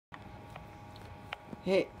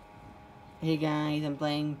Hey, hey guys, I'm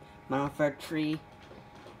playing Modern Warfare 3,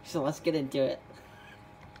 so let's get into it.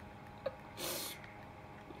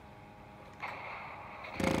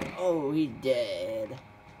 Oh, he's dead.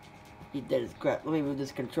 He's dead as crap. Let me move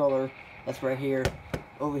this controller. That's right here.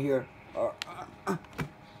 Over here.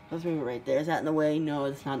 Let's move it right there. Is that in the way? No,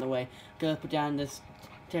 it's not in the way. Okay, let's put down this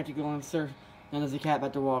tactical insert. And there's a cat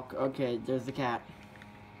about to walk. Okay, there's the cat.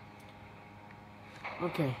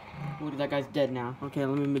 Okay, look, that guy's dead now. Okay,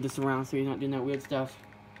 let me move this around so he's not doing that weird stuff.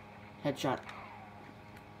 Headshot.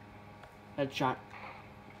 Headshot.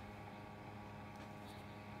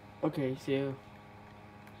 Okay, so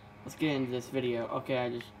let's get into this video. Okay, I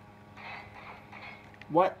just...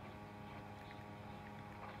 What?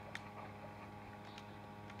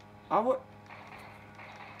 I would...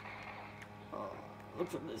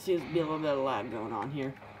 looks like there seems to be a little bit of lag going on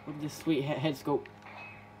here. Look at this sweet head scope.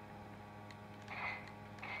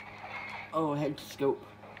 Oh, head scope.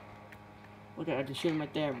 Look, I can shoot him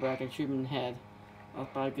right there, but I can shoot him in the head. That's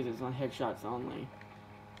probably because it's on headshots only.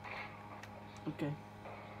 Okay.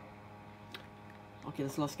 Okay,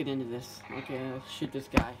 let's get into this. Okay, let's shoot this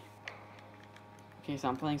guy. Okay, so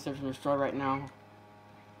I'm playing Search and Destroy right now.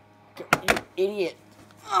 You idiot!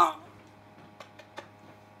 Oh.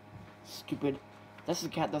 Stupid. That's the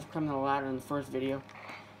cat that's climbing the ladder in the first video.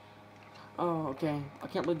 Oh, okay. I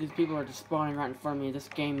can't believe these people are just spawning right in front of me. This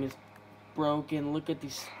game is broken. Look at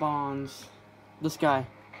these spawns. This guy.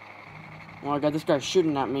 Oh my god, this guy's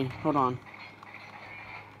shooting at me. Hold on.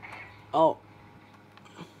 Oh.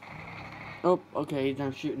 Oh, okay, he's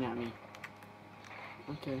done shooting at me.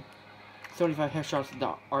 Okay. 75 headshots to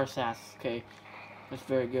the RSAS. Okay. That's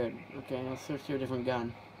very good. Okay, let's switch to a different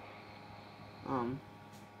gun.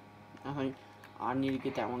 I think I need to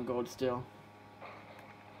get that one gold still.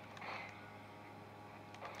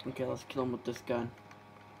 Okay, let's kill him with this gun.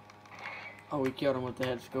 Oh, we killed him with the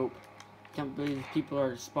head scope. Can't believe these people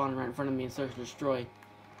are spawning right in front of me in Search and Destroy.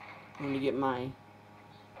 I'm gonna get my...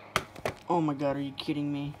 Oh my god, are you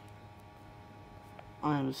kidding me?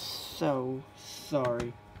 I am so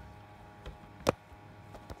sorry.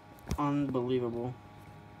 Unbelievable.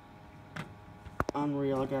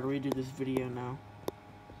 Unreal. I gotta redo this video now.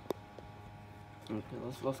 Okay,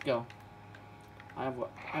 let's go.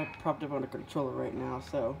 I propped up on the controller right now,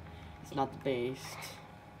 so it's not the best.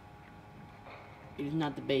 It is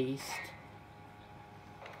not the best.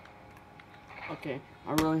 Okay,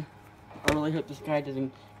 I really hope this guy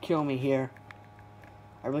doesn't kill me here.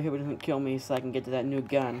 I really hope he doesn't kill me so I can get to that new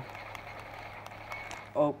gun.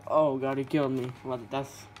 Oh god, he killed me. Well,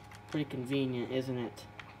 that's pretty convenient, isn't it?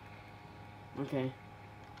 Okay,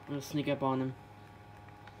 I'm gonna sneak up on him.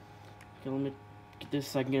 Okay, let me get this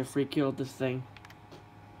so I can get a free kill with this thing.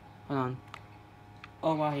 Hold on.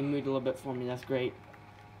 Oh wow, he moved a little bit for me, that's great.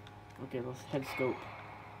 Okay, let's head scope.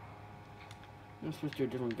 I'm gonna switch to a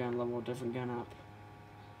different gun, level a different gun up.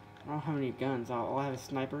 I don't have any guns, all I have is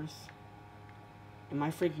snipers. Am I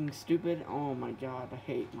freaking stupid? Oh my god, I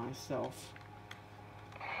hate myself.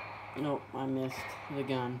 Nope, I missed the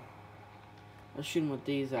gun. Let's shoot him with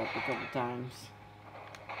these up a couple times.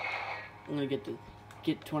 I'm gonna get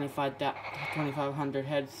 2,500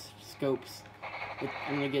 head scopes.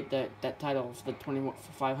 I'm gonna get that title of the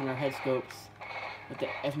 2,500 head scopes with the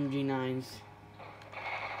FMG9s.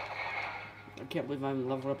 I can't believe I haven't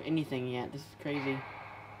leveled up anything yet. This is crazy.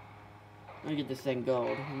 I'm gonna get this thing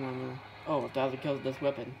gold. And I'm gonna, oh, 1,000 kills with this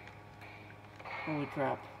weapon. Holy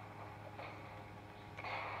crap.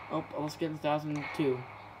 Oh, let's get 1,002.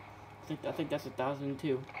 I think that's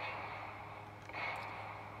 1,002.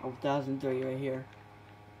 Oh, 1,003 right here.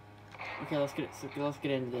 Okay, let's get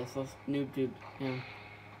into this. Let's noob tube him.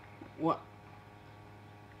 What?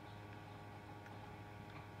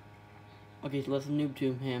 Okay, so let's noob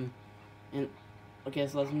tube him. And okay,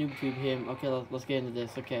 so let's noob tube him. Okay, let's get into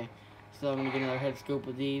this. Okay, so I'm gonna get another head scope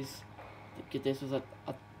with these. Get this was a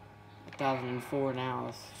 1,004 now.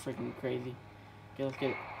 That's freaking crazy. Okay, let's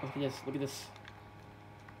get this. Look at this.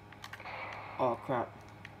 Oh crap.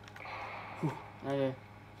 Whew. I got a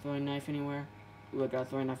throwing knife anywhere? Ooh, I got a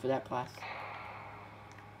throwing knife for that class.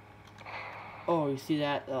 Oh, you see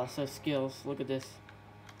that? So skills. Look at this.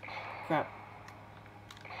 Crap.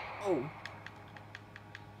 Oh.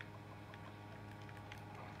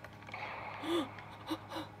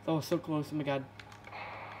 That was so close. Oh my god.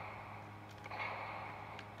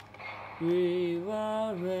 We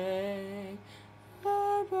were rain.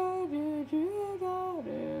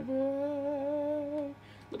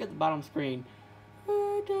 Look at the bottom screen.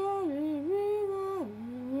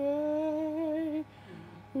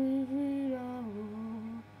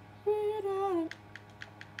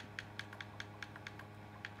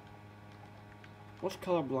 What's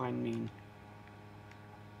colorblind mean?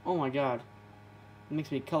 Oh my god. It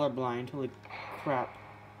makes me colorblind. Holy crap.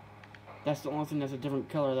 That's the only thing that's a different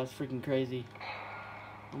color. That's freaking crazy.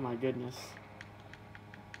 Oh my goodness.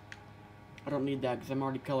 I don't need that because I'm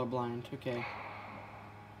already colorblind. Okay.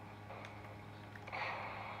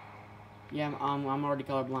 Yeah, I'm already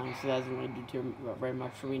colorblind, so that doesn't really do very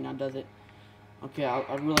much for me now, does it? Okay,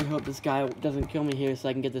 I really hope this guy doesn't kill me here so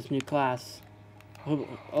I can get this new class.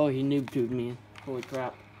 Oh, he noob-tubed me. Holy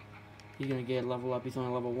crap. He's gonna get a level up. He's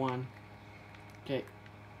only level 1. Okay,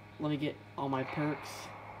 let me get all my perks.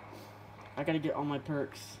 I gotta get all my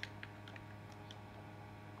perks.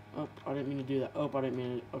 Oh, I didn't mean to do that. Oh, I didn't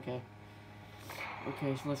mean to. Okay.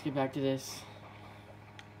 Okay, so let's get back to this.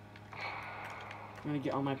 I'm gonna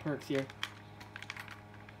get all my perks here.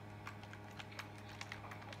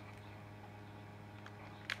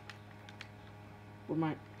 Where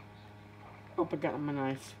my... Oh, I got my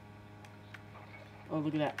knife. Oh,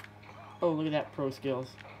 look at that. Oh, look at that pro skills.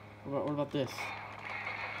 What about this?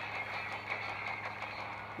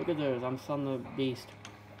 Look at those. I'm son of the beast.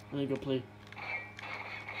 Let me go play.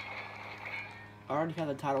 I already have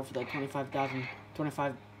the title for the 25,000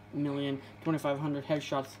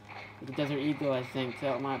 headshots with the Desert Eagle, I think.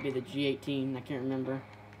 That might be the G18. I can't remember.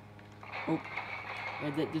 Oh.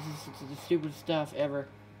 This is the stupidest stuff ever.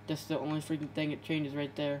 That's the only freaking thing it changes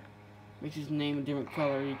right there. Makes his name a different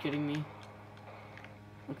color. Are you kidding me?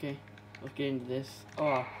 Okay. Let's get into this. Oh,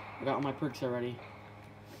 I got all my perks already.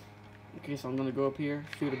 Okay, so I'm gonna go up here,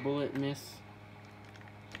 shoot a bullet, miss.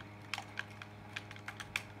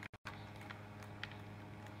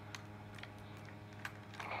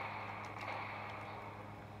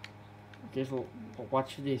 Okay, so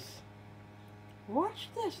watch this. Watch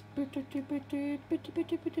this.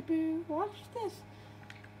 Watch this.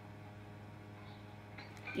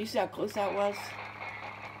 Do you see how close that was?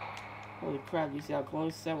 Holy crap, do you see how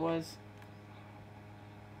close that was?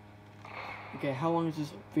 Okay, how long is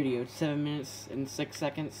this video? 7 minutes and 6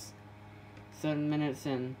 seconds? 7 minutes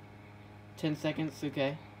and 10 seconds?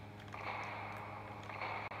 Okay.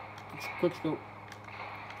 Quick scope.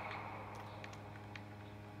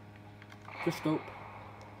 Quick scope.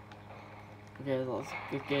 Okay, let's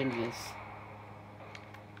get into this.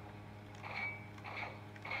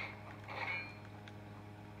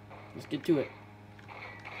 Let's get to it.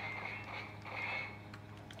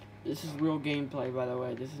 This is real gameplay, by the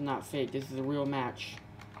way. This is not fake. This is a real match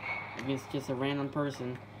against just a random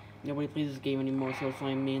person. Nobody plays this game anymore, so it's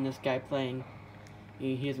only me and this guy playing.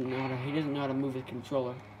 He doesn't know how to move his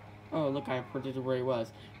controller. Oh, look, I predicted where he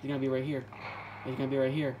was. He's gonna be right here. He's gonna be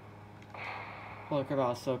right here. Holy crap, I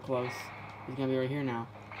was so close. He's gonna be right here now.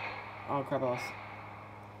 Oh crap, I was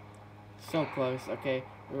so close. Okay,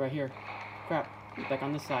 we're right here. Crap, get back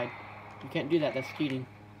on this side. You can't do that. That's cheating.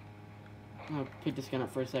 I'm gonna pick this gun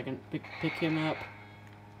up for a second. Pick him up.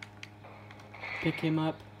 Pick him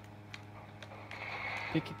up.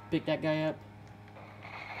 Pick that guy up.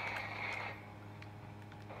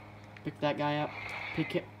 Pick that guy up.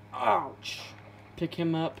 Pick him. Ouch! Pick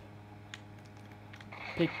him up.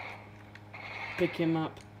 Pick him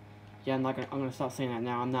up. Yeah, I'm gonna stop saying that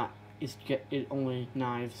now. I'm not. It's only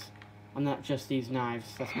knives. I'm not just these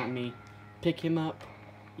knives. That's not me. Pick him up.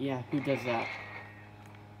 Yeah, who does that?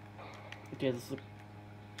 Okay, let's look.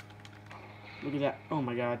 Look at that. Oh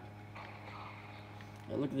my god.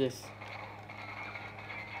 Yeah, look at this.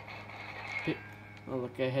 Oh,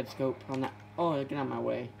 look at head scope on that. Oh, get out of my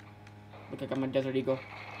way. Look, I got my Desert Eagle.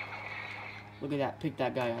 Look at that. Pick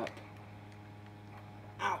that guy up.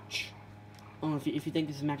 Ouch. Oh, if you think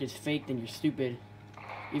this match is fake, then you're stupid.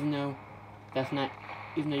 Even though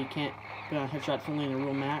you can't put on headshots only in a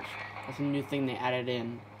real match, that's a new thing they added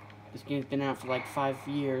in. This game's been out for like 5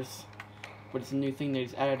 years, but it's a new thing they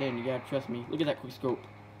just added in. You gotta trust me. Look at that quick scope.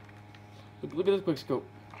 Look at this quick scope.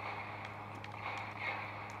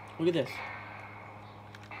 Look at this.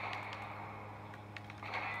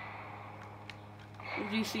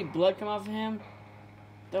 Did you see blood come off of him?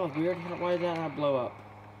 That was weird. Why did that not blow up?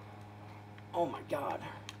 Oh my god.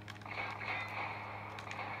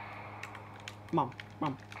 Come on. Come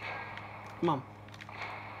on. Come on.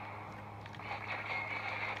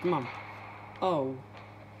 Come on. Oh.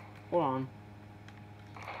 Hold on.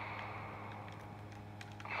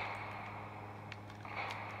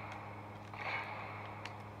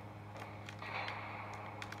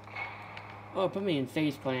 Oh, put me in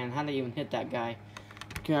phase plan. How did I even hit that guy?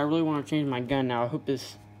 Okay, I really want to change my gun now. I hope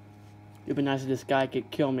this... It'd be nice if this guy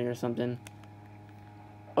could kill me or something.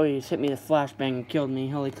 Oh, he just hit me with a flashbang and killed me.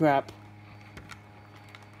 Holy crap.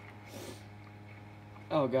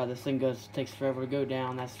 Oh god, this thing takes forever to go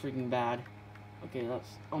down. That's freaking bad. Okay, let's...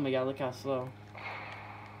 Oh my god, look how slow.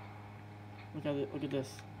 Look at it. Look at this.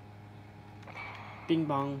 Bing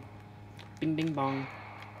bong. Bing ding bong.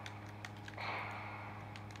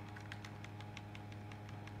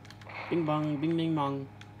 Bing bong. Bing ding bong.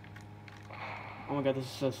 Oh my god, this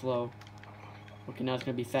is so slow. Okay, now it's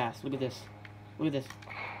gonna be fast. Look at this. Look at this.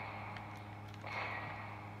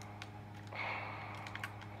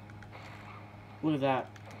 Look at that.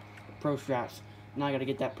 Pro straps. Now I gotta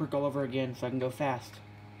get that perk all over again so I can go fast.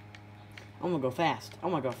 I'm gonna go fast. I'm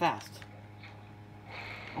gonna go fast.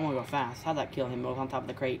 I'm gonna go fast. How'd that kill him? Both on top of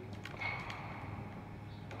the crate.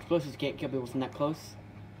 Explosives can't kill people from that close.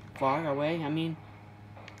 Far away, I mean.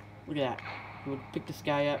 Look at that. We'll pick this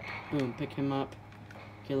guy up. Boom, pick him up.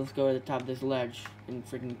 Okay, let's go to the top of this ledge and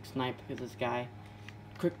freaking snipe this guy.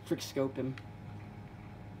 Quick scope him.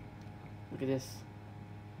 Look at this.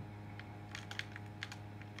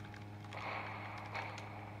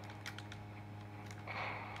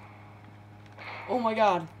 Oh my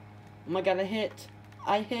god. Oh my god, I hit.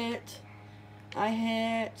 I hit. I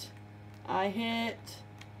hit. I hit.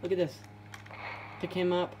 Look at this. Pick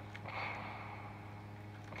him up.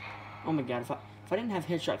 Oh my god, if I didn't have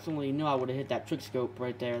headshots only, you know I would have hit that trick scope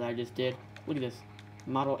right there that I just did. Look at this.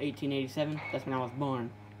 Model 1887. That's when I was born.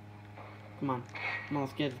 Come on. Come on,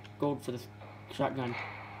 let's get gold for this shotgun.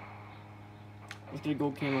 Let's get a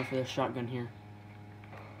gold camo for this shotgun here.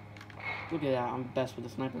 Look at that. I'm best with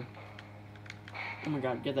the sniper. Oh my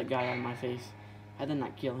god, get that guy out of my face. I did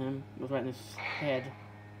not kill him. It was right in his head.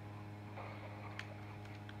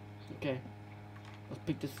 Okay. Let's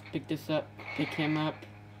pick this up, pick him up,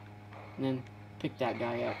 and then pick that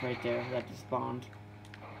guy up right there that just spawned.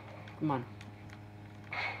 Come on.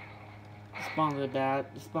 The spawns are bad.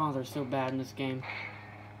 The spawns are so bad in this game.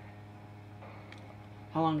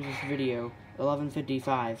 How long is this video?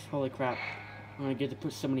 11:55. Holy crap. I'm gonna get to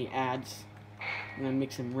put so many ads. I'm gonna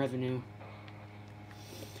make some revenue.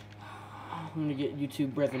 I'm gonna get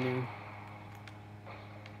YouTube revenue.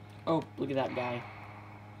 Oh, look at that guy.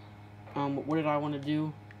 What did I want to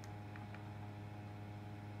do?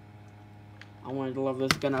 I wanted to level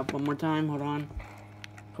this gun up one more time. Hold on.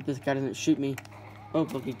 Hope this guy doesn't shoot me. Oh,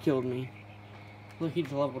 look, he killed me. Look,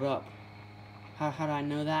 he's leveled up. How did I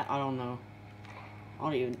know that? I don't know. I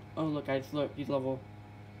don't even. Oh, look, I just looked. He's level.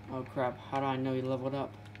 Oh, crap. How do I know he leveled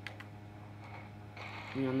up?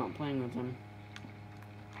 I'm not playing with him.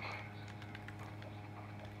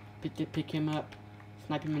 Pick him up.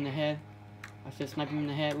 Snipe him in the head. I said snipe him in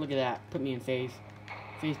the head. Look at that. Put me in phase.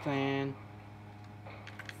 Phase plan.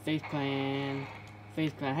 Phase plan.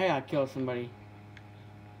 Phase plan. Hey, I killed somebody.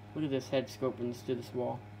 Look at this head scoping through this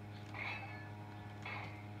wall.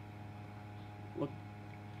 Look.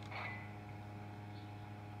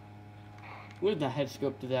 Look at that head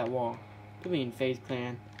scope through that wall. Put me in phase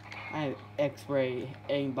plan. I have X-ray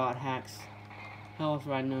aimbot hacks. Hell if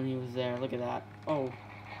I'd known he was there. Look at that. Oh.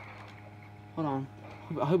 Hold on.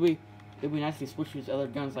 I hope it'd be nice if he switched to his other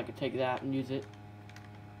guns so I could take that and use it.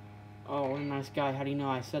 Oh, what a nice guy. How do you know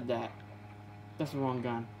I said that? That's the wrong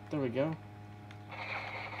gun. There we go.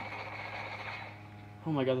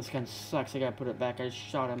 Oh my god, this gun sucks. I gotta put it back. I just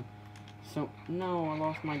shot him. So, no, I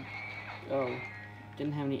lost my... Oh.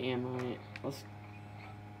 Didn't have any ammo in it. Let's...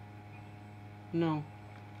 No.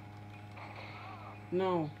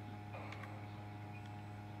 No.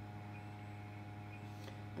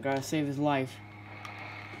 I gotta save his life.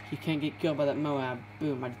 He can't get killed by that Moab.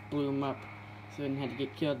 Boom, I just blew him up. So he didn't have to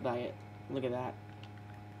get killed by it. Look at that.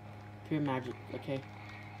 Pure magic, okay.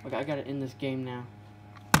 Okay, I gotta end this game now.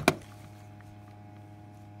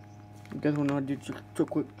 You guys wanna do a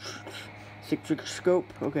quick sick trick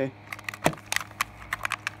scope? Okay.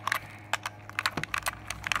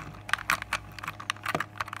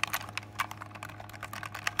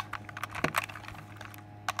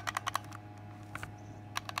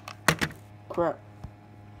 Crap.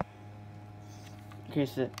 Okay,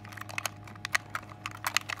 so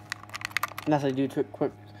that's how I do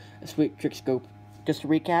a sweet trick scope. Just to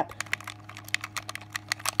recap.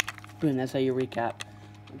 Boom, that's how you recap.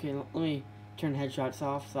 Okay, let me turn headshots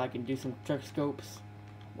off so I can do some trick scopes.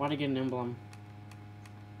 Why'd I get an emblem?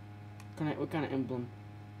 What kind of emblem?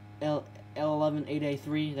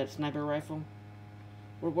 L11-8A3, that sniper rifle?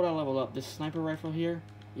 What I level up? This sniper rifle here?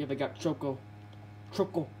 Yep, I got Choco.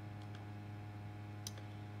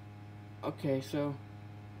 Okay, so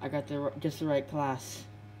I got just the right class.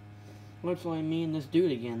 Well, it's only me and this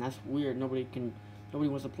dude again. That's weird. Nobody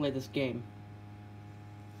wants to play this game.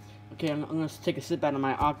 Okay, I'm gonna take a sip out of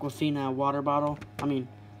my Aquafina water bottle. I mean,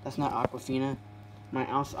 that's not Aquafina. My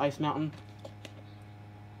Ice Mountain.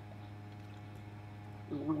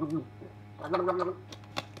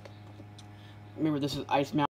 Remember, this is Ice Mountain.